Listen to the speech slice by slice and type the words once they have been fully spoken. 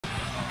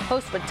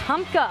host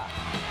Wetumpka.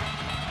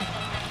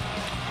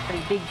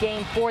 Pretty big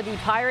game for the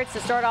Pirates to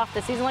start off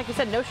the season. Like we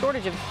said, no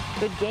shortage of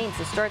good games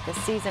to start the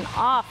season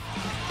off.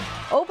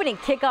 Opening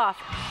kickoff,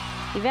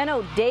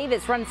 Ivano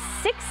Davis runs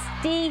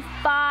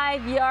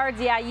 65 yards.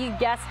 Yeah, you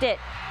guessed it.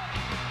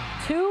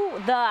 To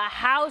the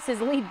house,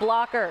 his lead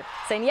blocker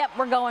saying, yep,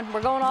 we're going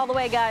all the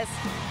way, guys.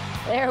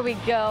 There we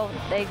go.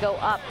 They go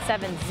up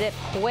 7-zip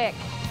quick.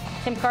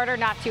 Tim Carter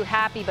not too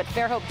happy, but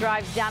Fairhope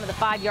drives down to the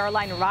 5-yard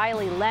line.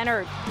 Riley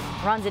Leonard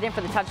runs it in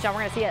for the touchdown.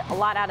 We're going to see a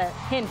lot out of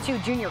him too,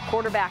 junior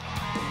quarterback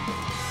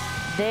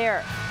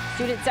there.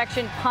 Student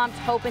section pumped,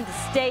 hoping to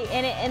stay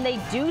in it, and they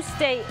do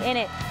stay in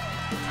it.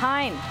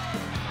 Time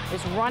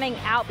is running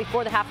out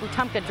before the half.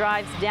 Wetumpka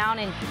drives down,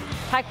 and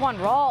Taekwon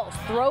Rawls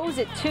throws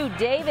it to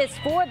Davis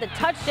for the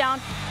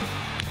touchdown.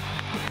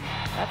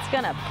 That's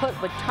going to put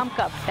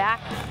Wetumpka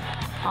back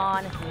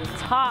on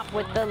top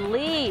with the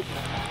lead.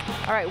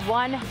 All right,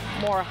 one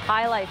more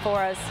highlight for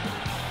us.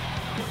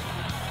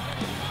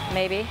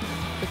 Maybe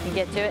we can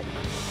get to it.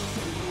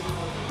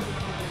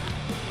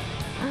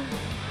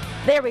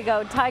 There we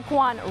go.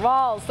 Taekwon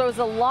Rawls throws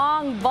a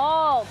long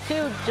ball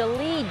to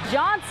Jalee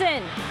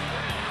Johnson.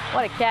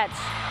 What a catch.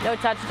 No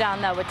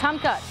touchdown, though.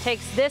 Wetumpka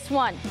takes this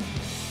one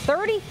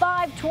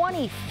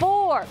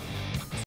 35-24.